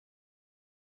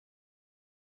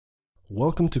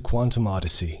Welcome to Quantum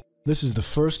Odyssey. This is the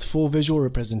first full visual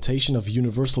representation of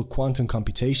universal quantum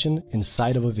computation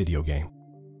inside of a video game.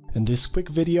 In this quick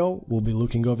video, we'll be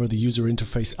looking over the user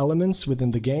interface elements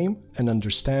within the game and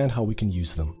understand how we can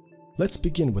use them. Let's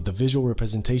begin with the visual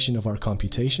representation of our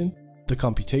computation, the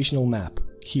computational map,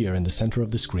 here in the center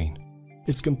of the screen.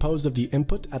 It's composed of the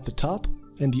input at the top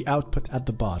and the output at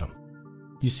the bottom.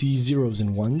 You see zeros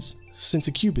and ones, since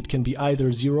a qubit can be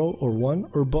either 0 or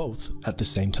 1 or both at the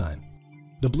same time.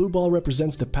 The blue ball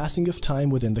represents the passing of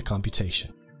time within the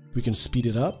computation. We can speed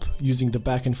it up using the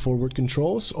back and forward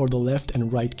controls or the left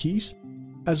and right keys,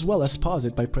 as well as pause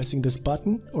it by pressing this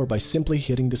button or by simply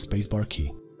hitting the spacebar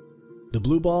key. The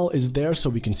blue ball is there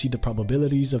so we can see the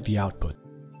probabilities of the output.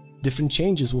 Different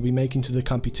changes we'll be making to the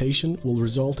computation will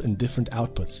result in different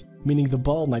outputs, meaning the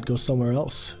ball might go somewhere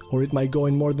else, or it might go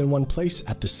in more than one place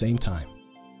at the same time.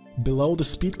 Below the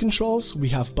speed controls, we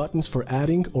have buttons for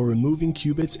adding or removing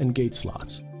qubits and gate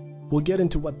slots. We'll get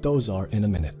into what those are in a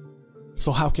minute.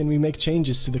 So how can we make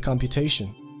changes to the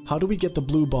computation? How do we get the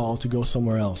blue ball to go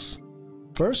somewhere else?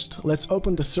 First, let's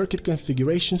open the circuit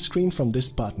configuration screen from this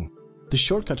button. The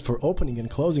shortcut for opening and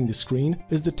closing the screen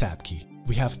is the tab key.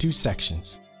 We have two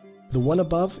sections. The one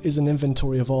above is an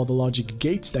inventory of all the logic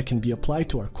gates that can be applied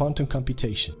to our quantum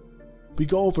computation. We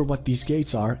go over what these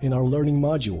gates are in our learning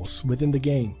modules within the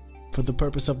game. For the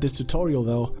purpose of this tutorial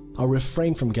though, I'll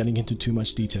refrain from getting into too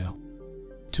much detail.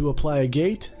 To apply a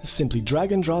gate, simply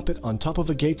drag and drop it on top of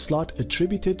a gate slot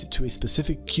attributed to a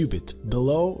specific qubit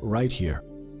below right here.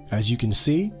 As you can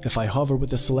see, if I hover with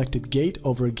the selected gate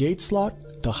over a gate slot,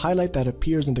 the highlight that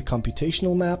appears in the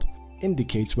computational map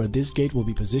indicates where this gate will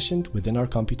be positioned within our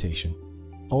computation.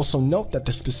 Also note that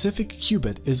the specific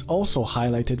qubit is also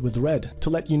highlighted with red to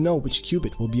let you know which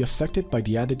qubit will be affected by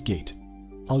the added gate.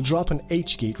 I'll drop an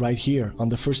H gate right here on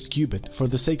the first qubit for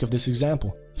the sake of this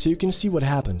example, so you can see what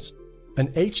happens. An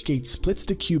H gate splits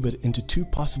the qubit into two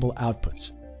possible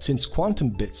outputs. Since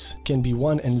quantum bits can be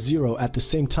 1 and 0 at the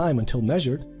same time until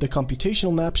measured, the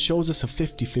computational map shows us a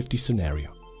 50-50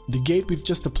 scenario. The gate we've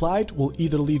just applied will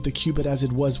either leave the qubit as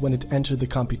it was when it entered the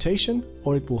computation,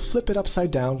 or it will flip it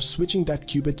upside down, switching that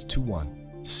qubit to 1.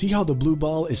 See how the blue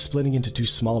ball is splitting into two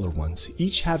smaller ones,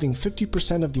 each having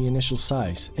 50% of the initial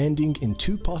size, ending in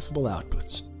two possible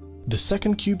outputs. The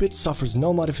second qubit suffers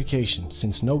no modification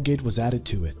since no gate was added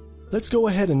to it. Let's go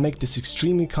ahead and make this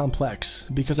extremely complex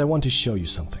because I want to show you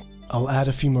something. I'll add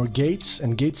a few more gates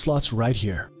and gate slots right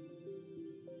here.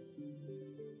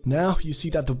 Now you see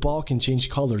that the ball can change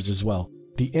colors as well.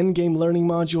 The in-game learning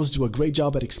modules do a great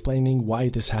job at explaining why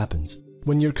this happens.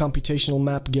 When your computational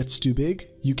map gets too big,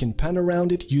 you can pan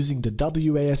around it using the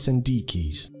WAS and D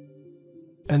keys.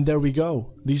 And there we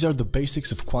go. These are the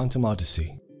basics of Quantum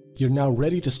Odyssey. You're now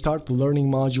ready to start the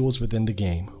learning modules within the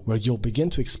game, where you'll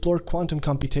begin to explore quantum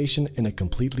computation in a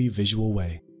completely visual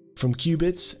way. From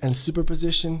qubits and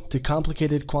superposition to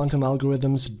complicated quantum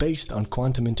algorithms based on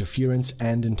quantum interference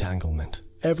and entanglement.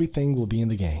 Everything will be in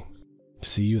the game.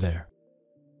 See you there.